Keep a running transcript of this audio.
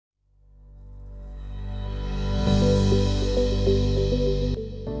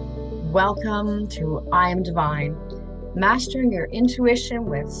Welcome to I Am Divine, mastering your intuition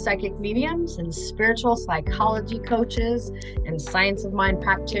with psychic mediums and spiritual psychology coaches and science of mind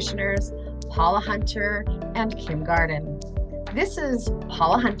practitioners, Paula Hunter and Kim Garden. This is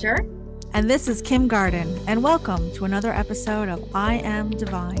Paula Hunter. And this is Kim Garden, and welcome to another episode of I Am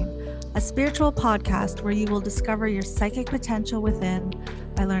Divine, a spiritual podcast where you will discover your psychic potential within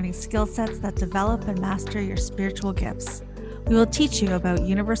by learning skill sets that develop and master your spiritual gifts. We will teach you about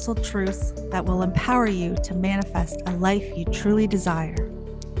universal truths that will empower you to manifest a life you truly desire.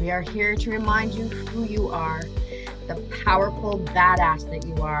 We are here to remind you who you are, the powerful badass that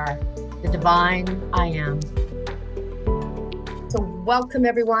you are, the divine I am. So welcome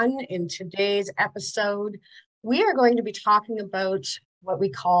everyone. In today's episode, we are going to be talking about what we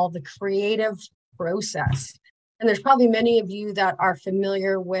call the creative process. And there's probably many of you that are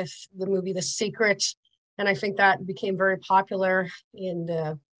familiar with the movie The Secret. And I think that became very popular in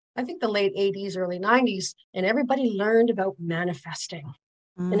the late 80s, early 90s. And everybody learned about manifesting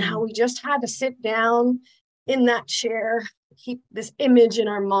and how we just had to sit down in that chair, keep this image in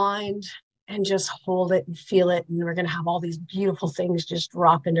our mind and just hold it and feel it. And we're going to have all these beautiful things just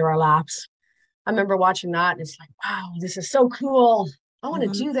drop into our laps. I remember watching that and it's like, wow, this is so cool. I want to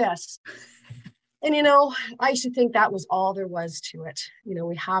do this. And, I used to think that was all there was to it.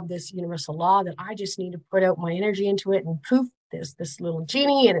 We have this universal law that I just need to put out my energy into it and poof, there's this little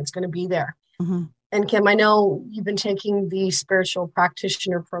genie and it's going to be there. Mm-hmm. And Kim, I know you've been taking the spiritual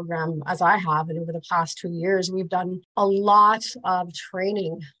practitioner program as I have. And over the past 2 years, we've done a lot of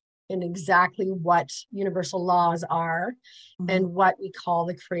training in exactly what universal laws are and what we call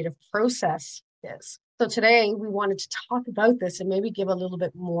the creative process is. So today we wanted to talk about this and maybe give a little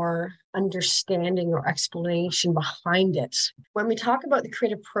bit more understanding or explanation behind it. When we talk about the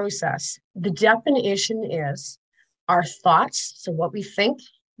creative process, the definition is our thoughts, so what we think,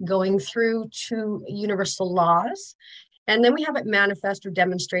 going through to universal laws, and then we have it manifest or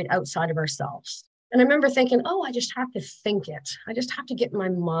demonstrate outside of ourselves. And I remember thinking, I just have to think it. I just have to get in my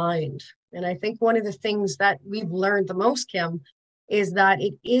mind. And I think one of the things that we've learned the most, Kim, is that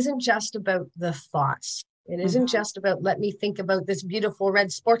it isn't just about the thoughts. It isn't just about, let me think about this beautiful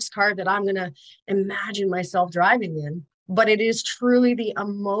red sports car that I'm going to imagine myself driving in, but it is truly the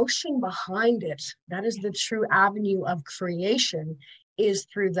emotion behind it. That is the true avenue of creation, is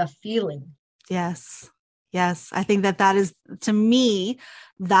through the feeling. Yes. I think that is, to me,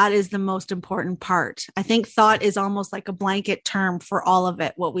 that is the most important part. I think thought is almost like a blanket term for all of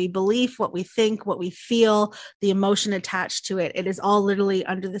it. What we believe, what we think, what we feel, the emotion attached to it. It is all literally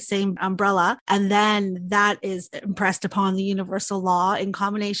under the same umbrella. And then that is impressed upon the universal law in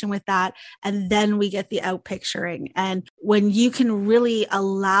combination with that. And then we get the out picturing. And when you can really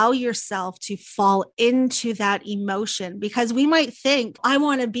allow yourself to fall into that emotion, because we might think, I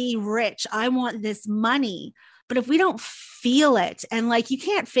want to be rich, I want this money. But if we don't feel it, and you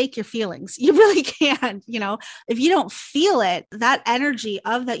can't fake your feelings, you really can't, if you don't feel it, that energy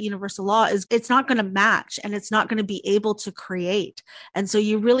of that universal law it's not going to match and it's not going to be able to create. And so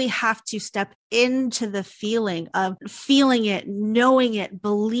you really have to step into the feeling of feeling it, knowing it,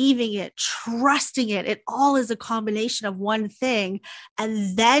 believing it, trusting it. It all is a combination of one thing,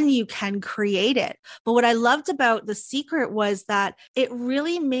 and then you can create it. But what I loved about The Secret was that it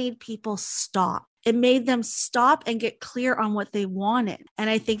really made people stop. It made them stop and get clear on what they wanted. And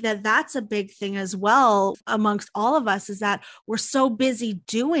I think that that's a big thing as well amongst all of us, is that we're so busy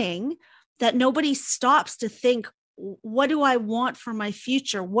doing that nobody stops to think, what do I want for my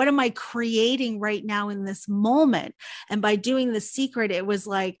future? What am I creating right now in this moment? And by doing The Secret, it was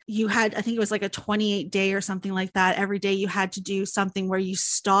like you had, I think it was like a 28-day or something like that. Every day you had to do something where you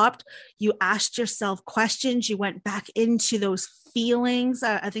stopped, you asked yourself questions, you went back into those feelings.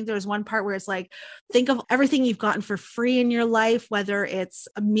 I think there was one part where it's like, think of everything you've gotten for free in your life, whether it's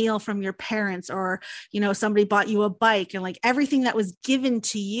a meal from your parents or, somebody bought you a bike, and everything that was given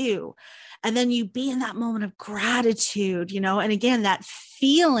to you. And then you be in that moment of gratitude, and again, that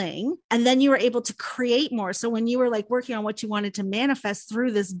feeling, and then you were able to create more. So when you were working on what you wanted to manifest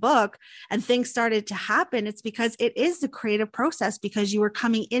through this book and things started to happen, it's because it is the creative process, because you were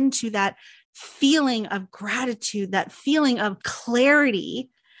coming into that feeling of gratitude, that feeling of clarity,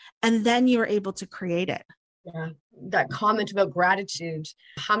 and then you were able to create it. Yeah. That comment about gratitude,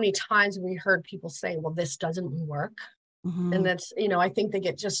 how many times have we heard people say, well, this doesn't work? Mm-hmm. And that's, I think they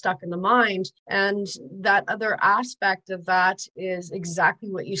get just stuck in the mind. And that other aspect of that is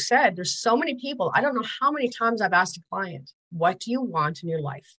exactly what you said. There's so many people. I don't know how many times I've asked a client, what do you want in your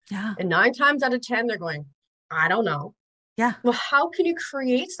life? Yeah. And 9 times out of 10, they're going, I don't know. Yeah. Well, how can you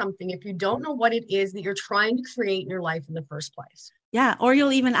create something if you don't know what it is that you're trying to create in your life in the first place? Yeah. Or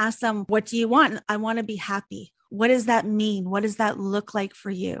you'll even ask them, what do you want? I want to be happy. What does that mean? What does that look like for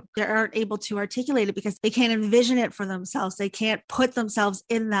you? They aren't able to articulate it because they can't envision it for themselves. They can't put themselves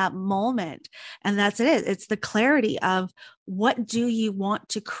in that moment. And that's it. It's the clarity of what do you want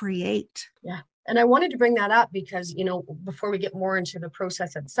to create? Yeah. And I wanted to bring that up because, before we get more into the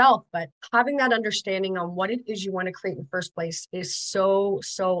process itself, but having that understanding on what it is you want to create in the first place is so,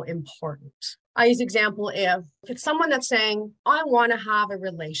 so important. I use example if it's someone that's saying, I want to have a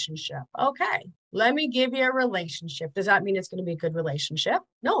relationship. Okay, let me give you a relationship. Does that mean it's going to be a good relationship?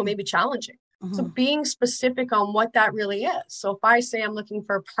 No, it may be challenging. Mm-hmm. So being specific on what that really is. So if I say I'm looking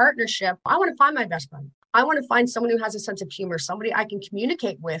for a partnership, I want to find my best friend. I want to find someone who has a sense of humor, somebody I can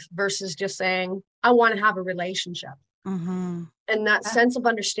communicate with versus just saying, I want to have a relationship. Mm-hmm. And that sense of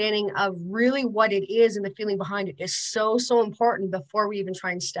understanding of really what it is and the feeling behind it is so, so important before we even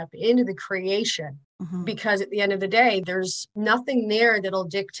try and step into the creation. Mm-hmm. Because at the end of the day, there's nothing there that'll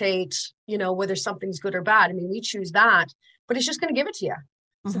dictate, whether something's good or bad. I mean, we choose that, but it's just going to give it to you.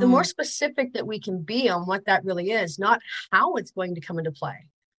 Mm-hmm. So the more specific that we can be on what that really is, not how it's going to come into play.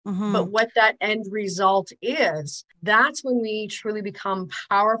 Mm-hmm. But what that end result is, that's when we truly become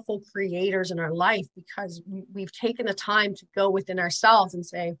powerful creators in our life because we've taken the time to go within ourselves and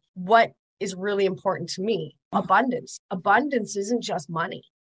say, what is really important to me? Mm-hmm. Abundance. Abundance isn't just money.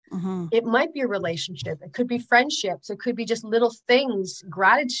 Mm-hmm. It might be a relationship. It could be friendships. It could be just little things,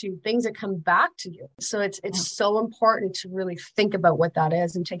 gratitude, things that come back to you. So it's so important to really think about what that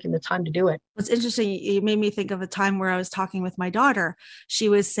is and taking the time to do it. It's interesting. It made me think of a time where I was talking with my daughter. She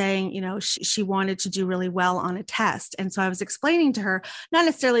was saying, she wanted to do really well on a test. And so I was explaining to her, not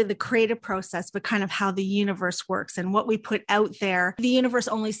necessarily the creative process, but kind of how the universe works and what we put out there. The universe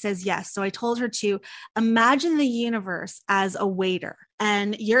only says yes. So I told her to imagine the universe as a waiter.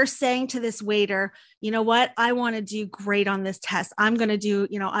 And you're saying to this waiter, you know what? I want to do great on this test. I'm going to do,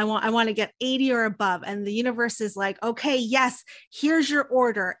 I want to get 80 or above. And the universe is like, okay, yes, here's your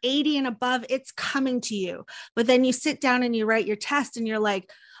order, 80 and above, it's coming to you. But then you sit down and you write your test and you're like,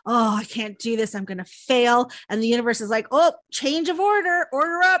 oh, I can't do this. I'm going to fail. And the universe is like, oh, change of order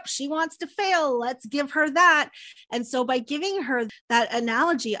up. She wants to fail. Let's give her that. And so by giving her that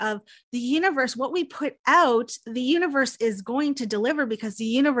analogy of the universe, what we put out, the universe is going to deliver because the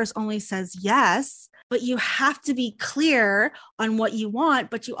universe only says yes. But you have to be clear on what you want,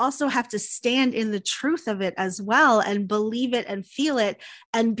 but you also have to stand in the truth of it as well and believe it and feel it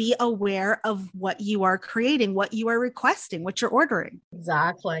and be aware of what you are creating, what you are requesting, what you're ordering.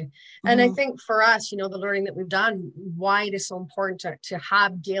 Exactly. And I think for us, the learning that we've done, why it is so important to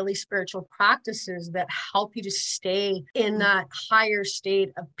have daily spiritual practices that help you to stay in that higher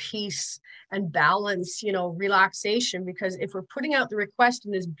state of peace and balance, relaxation, because if we're putting out the request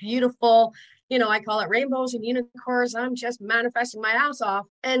in this beautiful, I call it rainbows and unicorns. I'm just manifesting my ass off.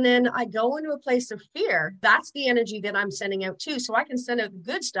 And then I go into a place of fear. That's the energy that I'm sending out too. So I can send out the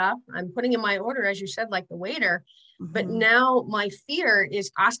good stuff. I'm putting in my order, as you said, like the waiter. Mm-hmm. But now my fear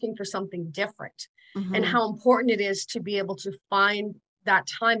is asking for something different. Mm-hmm. And how important it is to be able to find that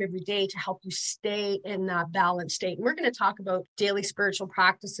time every day to help you stay in that balanced state. And we're going to talk about daily spiritual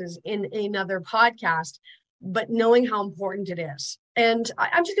practices in another podcast, but knowing how important it is. And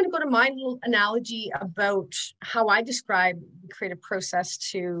I'm just going to go to my little analogy about how I describe the creative process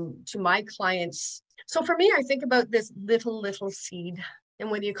to my clients. So for me, I think about this little seed. And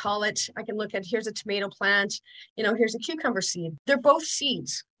whether you call it, I can look at, here's a tomato plant, here's a cucumber seed. They're both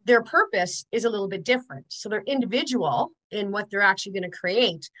seeds. Their purpose is a little bit different. So they're individual in what they're actually going to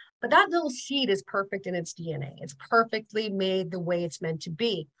create. But that little seed is perfect in its DNA. It's perfectly made the way it's meant to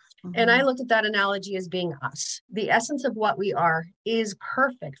be. Mm-hmm. And I look at that analogy as being us. The essence of what we are is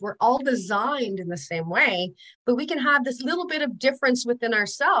perfect. We're all designed in the same way, but we can have this little bit of difference within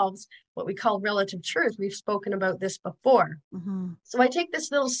ourselves, what we call relative truth. We've spoken about this before. Mm-hmm. So I take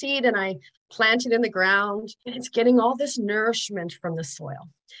this little seed and I plant it in the ground, and it's getting all this nourishment from the soil.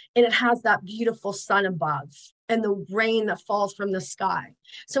 And it has that beautiful sun above and the rain that falls from the sky.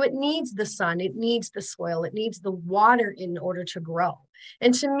 So it needs the sun, it needs the soil, it needs the water in order to grow.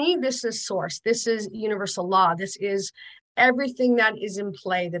 And to me, this is source. This is universal law. This is everything that is in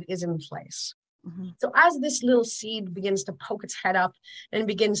play, that is in place. Mm-hmm. So as this little seed begins to poke its head up and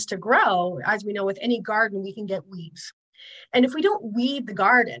begins to grow, as we know, with any garden, we can get weeds. And if we don't weed the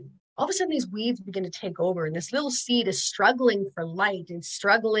garden, all of a sudden these weeds begin to take over, and this little seed is struggling for light. It's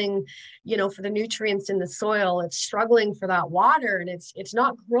struggling, for the nutrients in the soil. It's struggling for that water, and it's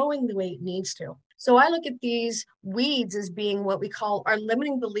not growing the way it needs to. So I look at these weeds as being what we call our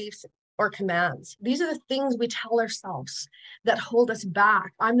limiting beliefs or commands. These are the things we tell ourselves that hold us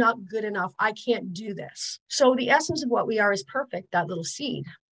back. I'm not good enough. I can't do this. So the essence of what we are is perfect, that little seed.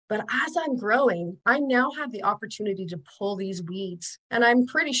 But as I'm growing, I now have the opportunity to pull these weeds. And I'm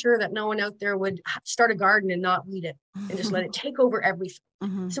pretty sure that no one out there would start a garden and not weed it and just let it take over everything.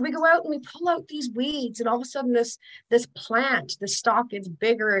 Mm-hmm. So we go out and we pull out these weeds, and all of a sudden this plant, the stalk gets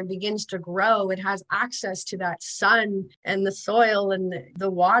bigger and begins to grow. It has access to that sun and the soil and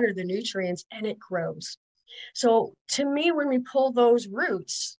the water, the nutrients, and it grows. So to me, when we pull those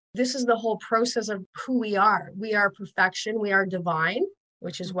roots, this is the whole process of who we are. We are perfection. We are divine,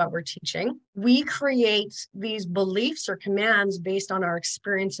 which is what we're teaching. We create these beliefs or commands based on our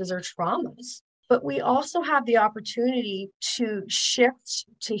experiences or traumas. But we also have the opportunity to shift,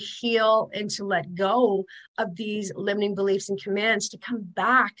 to heal, and to let go of these limiting beliefs and commands to come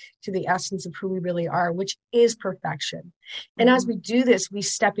back to the essence of who we really are, which is perfection. And as we do this, we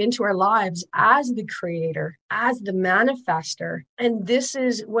step into our lives as the creator, as the manifester. And this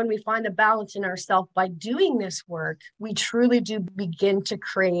is when we find the balance in ourselves. By doing this work, we truly do begin to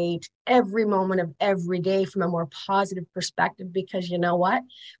create every moment of every day from a more positive perspective, because you know what?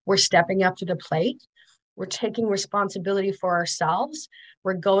 We're stepping up to the plate. We're taking responsibility for ourselves.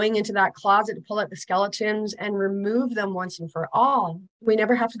 We're going into that closet to pull out the skeletons and remove them once and for all. We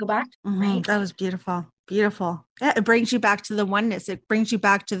never have to go back. Right? That was beautiful. Beautiful. Yeah, it brings you back to the oneness. It brings you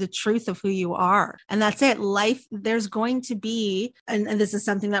back to the truth of who you are. And that's it. Life, there's going to be, and this is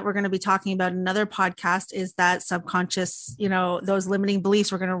something that we're going to be talking about in another podcast, is that subconscious, those limiting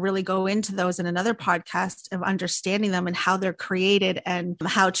beliefs. We're going to really go into those in another podcast of understanding them and how they're created and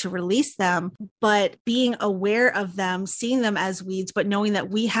how to release them. But being aware of them, seeing them as weeds, but knowing that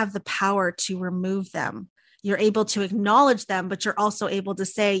we have the power to remove them. You're able to acknowledge them, but you're also able to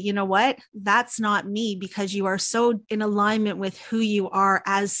say, you know what, that's not me, because you are so in alignment with who you are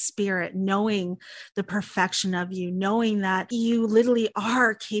as spirit, knowing the perfection of you, knowing that you literally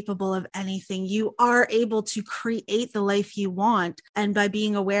are capable of anything. You are able to create the life you want. And by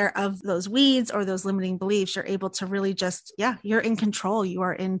being aware of those weeds or those limiting beliefs, you're able to really just, you're in control. You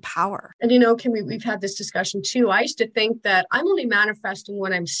are in power. And, Kim, we've had this discussion too. I used to think that I'm only manifesting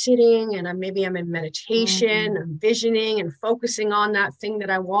when I'm sitting and maybe I'm in meditation. I'm visioning and focusing on that thing that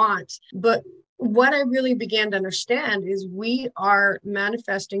I want. But what I really began to understand is we are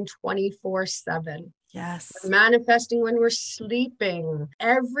manifesting 24/7. Yes. We're manifesting when we're sleeping,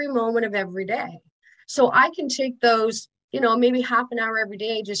 every moment of every day. So I can take those, maybe half an hour every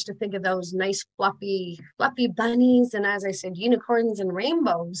day just to think of those nice, fluffy bunnies. And as I said, unicorns and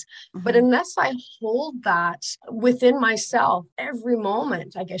rainbows. Mm-hmm. But unless I hold that within myself every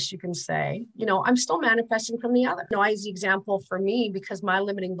moment, I guess you can say, I'm still manifesting from the other. I use the example for me because my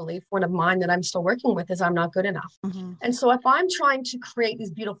limiting belief, one of mine that I'm still working with, is I'm not good enough. Mm-hmm. And so if I'm trying to create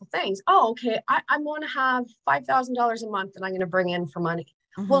these beautiful things, I want to have $5,000 a month that I'm going to bring in for money.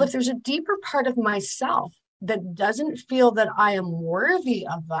 Mm-hmm. Well, if there's a deeper part of myself that doesn't feel that I am worthy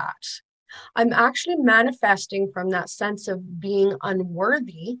of that, I'm actually manifesting from that sense of being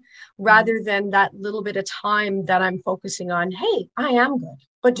unworthy rather than that little bit of time that I'm focusing on, hey, I am good,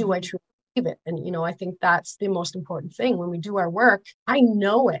 but do I truly believe it? And, I think that's the most important thing. When we do our work, I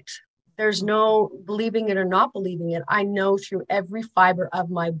know it. There's no believing it or not believing it. I know through every fiber of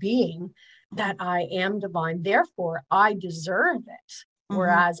my being that I am divine. Therefore, I deserve it.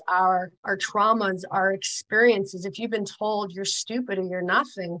 Whereas our traumas, our experiences, if you've been told you're stupid or you're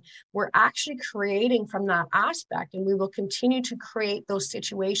nothing, we're actually creating from that aspect. And we will continue to create those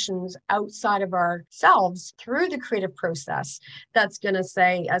situations outside of ourselves through the creative process that's going to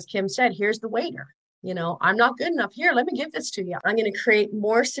say, as Kim said, here's the waiter. I'm not good enough. Here, let me give this to you. I'm going to create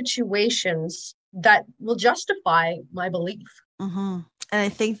more situations that will justify my belief. Mm-hmm. And I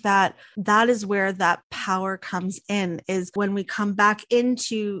think that is where that power comes in, is when we come back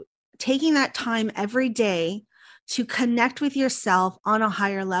into taking that time every day to connect with yourself on a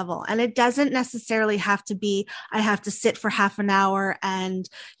higher level. And it doesn't necessarily have to be, I have to sit for half an hour and,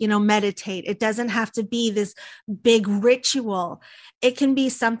 meditate. It doesn't have to be this big ritual. It can be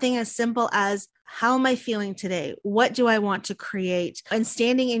something as simple as, how am I feeling today? What do I want to create? And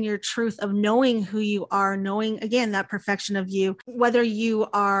standing in your truth of knowing who you are, knowing, again, that perfection of you, whether you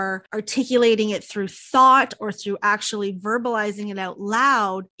are articulating it through thought or through actually verbalizing it out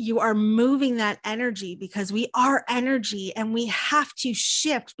loud, you are moving that energy, because we are energy and we have to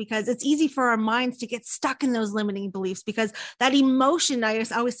shift, because it's easy for our minds to get stuck in those limiting beliefs, because that emotion, I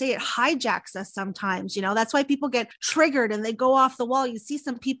always say, it hijacks us sometimes. That's why people get triggered and they go off the wall. You see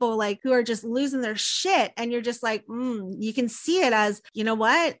some people who are just losing losing their shit. And you're just like, you can see it as, you know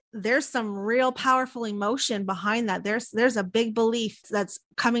what? There's some real powerful emotion behind that. There's a big belief that's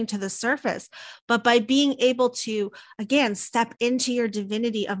coming to the surface. But by being able to, again, step into your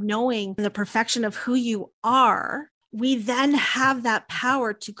divinity of knowing the perfection of who you are, we then have that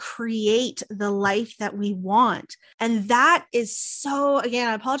power to create the life that we want. And that is so, again,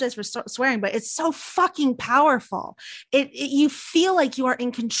 I apologize for swearing, but it's so fucking powerful. You feel like you are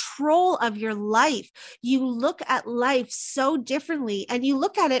in control of your life. You look at life so differently, and you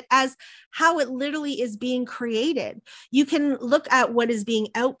look at it as how it literally is being created. You can look at what is being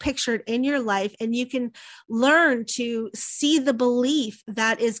outpictured in your life, and you can learn to see the belief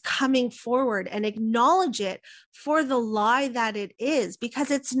that is coming forward and acknowledge it for the lie that it is,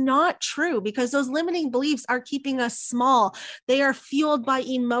 because it's not true, because those limiting beliefs are keeping us small. They are fueled by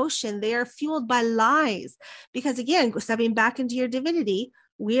emotion. They are fueled by lies. Because again, stepping back into your divinity,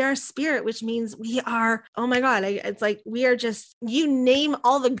 we are spirit, which means we are, oh my God, it's like we are just, you name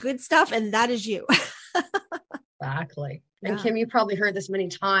all the good stuff and that is you. Exactly. Yeah. And Kim, you probably heard this many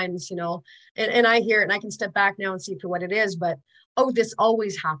times, you know, and I hear it and I can step back now and see for what it is, but, oh, this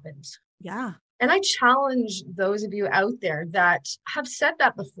always happens. Yeah. And I challenge those of you out there that have said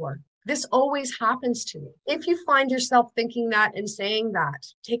that before. This always happens to me. If you find yourself thinking that and saying that,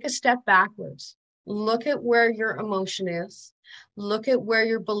 take a step backwards. Look at where your emotion is. Look at where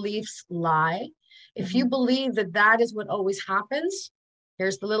your beliefs lie. If you believe that that is what always happens,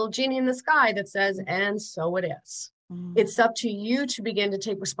 here's the little genie in the sky that says, and so it is. It's up to you to begin to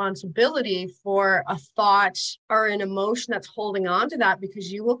take responsibility for a thought or an emotion that's holding on to that,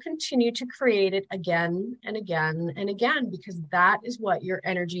 because you will continue to create it again and again and again, because that is what your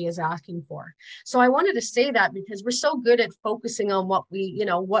energy is asking for. So I wanted to say that because we're so good at focusing on what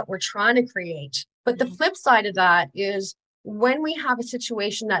what we're trying to create. But the flip side of that is when we have a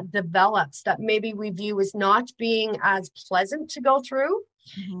situation that develops that maybe we view as not being as pleasant to go through,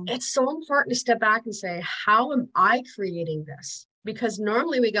 it's so important to step back and say, how am I creating this? Because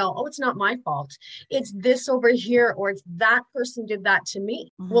normally we go, oh, it's not my fault. It's this over here, or it's that person did that to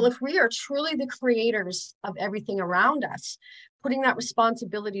me. Well, if we are truly the creators of everything around us, putting that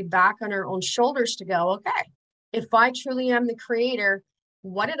responsibility back on our own shoulders to go, okay, if I truly am the creator,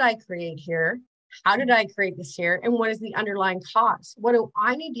 what did I create here? How did I create this here? And what is the underlying cause? What do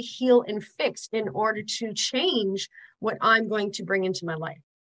I need to heal and fix in order to change what I'm going to bring into my life?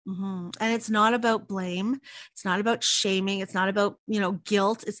 And it's not about blame. It's not about shaming. It's not about,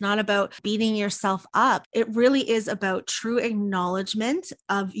 guilt. It's not about beating yourself up. It really is about true acknowledgement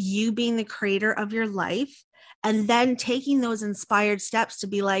of you being the creator of your life, and then taking those inspired steps to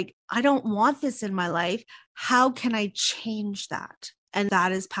be like, I don't want this in my life. How can I change that? And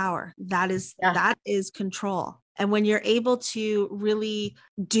that is power. That is control. And when you're able to really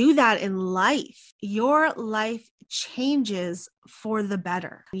do that in life, your life changes for the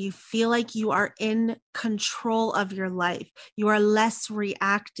better. You feel like you are in control of your life. You are less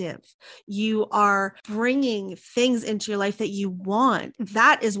reactive. You are bringing things into your life that you want.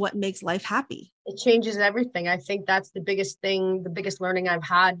 That is what makes life happy. It changes everything. I think that's the biggest thing, the biggest learning I've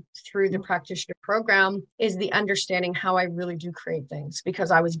had through the practitioner program is the understanding how I really do create things, because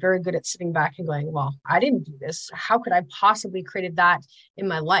I was very good at sitting back and going, well, I didn't do this. How could I possibly created that in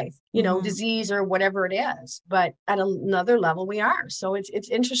my life? Disease or whatever it is. But at another level, we are. So it's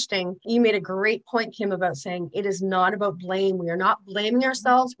interesting. You made a great point, Kim, about saying it is not about blame. We are not blaming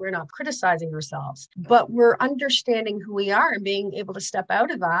ourselves. We're not criticizing ourselves, but we're understanding who we are and being able to step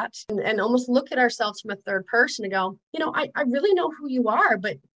out of that and almost look at ourselves from a third person and go, I really know who you are,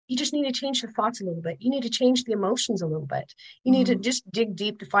 but you just need to change your thoughts a little bit. You need to change the emotions a little bit. You need to just dig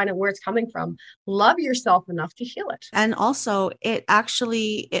deep to find out where it's coming from. Love yourself enough to heal it. And also it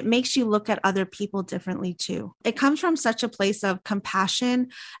makes you look at other people differently too. It comes from such a place of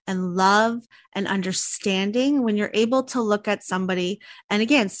compassion and love and understanding when you're able to look at somebody and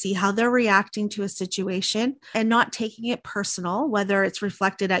again, see how they're reacting to a situation and not taking it personal, whether it's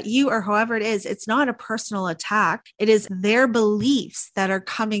reflected at you or however it is. It's not a personal attack. It is their beliefs that are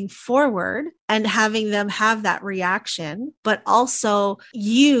coming forward and having them have that reaction, but also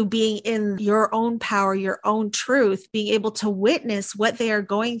you being in your own power, your own truth, being able to witness what they are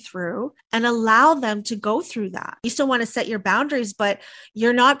going through and allow them to go through that. You still want to set your boundaries, but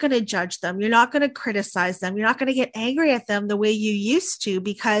you're not going to judge them. You're not going to criticize them. You're not going to get angry at them the way you used to,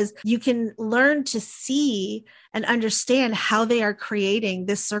 because you can learn to see and understand how they are creating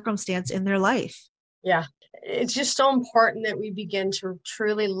this circumstance in their life. Yeah. It's just so important that we begin to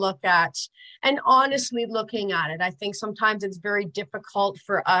truly look at and honestly looking at it. I think sometimes it's very difficult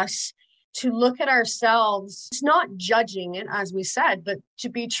for us to look at ourselves. It's not judging it, as we said, but to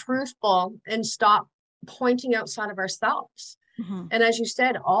be truthful and stop pointing outside of ourselves. Mm-hmm. And as you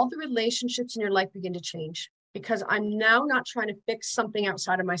said, all the relationships in your life begin to change, because I'm now not trying to fix something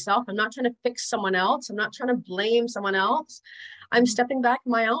outside of myself. I'm not trying to fix someone else. I'm not trying to blame someone else. I'm stepping back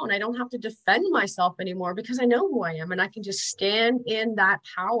on my own. I don't have to defend myself anymore, because I know who I am, and I can just stand in that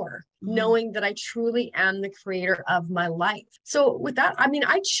power, knowing that I truly am the creator of my life. So with that, I mean,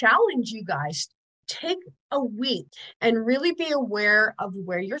 I challenge you guys, take a week and really be aware of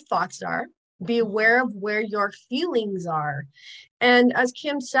where your thoughts are. Be aware of where your feelings are. And as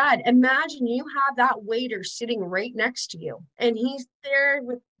Kim said, imagine you have that waiter sitting right next to you, and he's there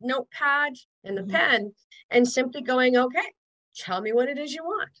with notepad and the pen and simply going, okay, tell me what it is you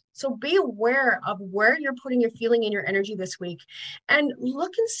want. So be aware of where you're putting your feeling and your energy this week, and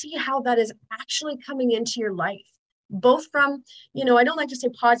look and see how that is actually coming into your life. Both from, I don't like to say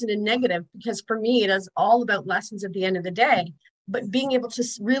positive and negative, because for me, it is all about lessons at the end of the day. But being able to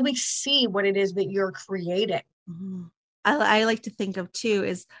really see what it is that you're creating. Mm-hmm. I like to think of too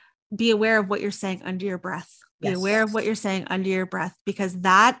is be aware of what you're saying under your breath. Be aware of what you're saying under your breath, because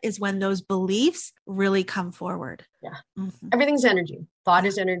that is when those beliefs really come forward. Yeah. Mm-hmm. Everything's energy. Thought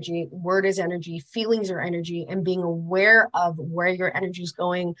is energy. Word is energy. Feelings are energy. And being aware of where your energy is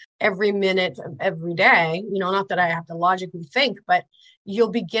going every minute of every day, not that I have to logically think, but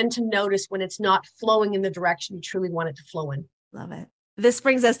you'll begin to notice when it's not flowing in the direction you truly want it to flow in. Love it. This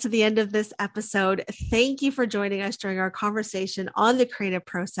brings us to the end of this episode. Thank you for joining us during our conversation on the creative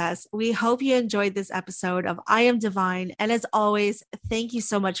process. We hope you enjoyed this episode of I Am Divine. And as always, thank you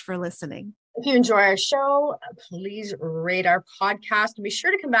so much for listening. If you enjoy our show, please rate our podcast, and be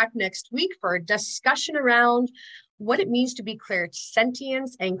sure to come back next week for a discussion around what it means to be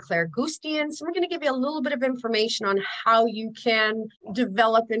clairsentience and clairgustance. We're going to give you a little bit of information on how you can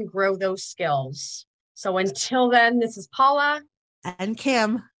develop and grow those skills. So until then, this is Paula and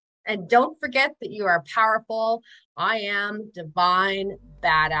Kim. And don't forget that you are powerful. I am divine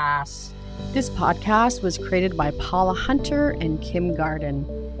badass. This podcast was created by Paula Hunter and Kim Garden.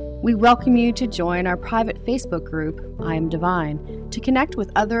 We welcome you to join our private Facebook group, I Am Divine, to connect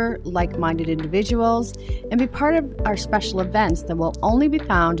with other like-minded individuals and be part of our special events that will only be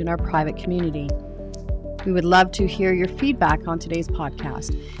found in our private community. We would love to hear your feedback on today's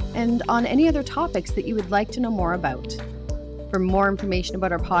podcast and on any other topics that you would like to know more about. For more information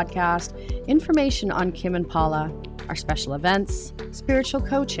about our podcast, information on Kim and Paula, our special events, spiritual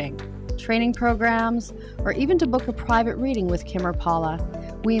coaching, training programs, or even to book a private reading with Kim or Paula,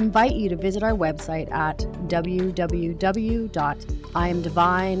 we invite you to visit our website at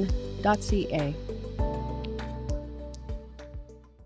www.iamdivine.ca.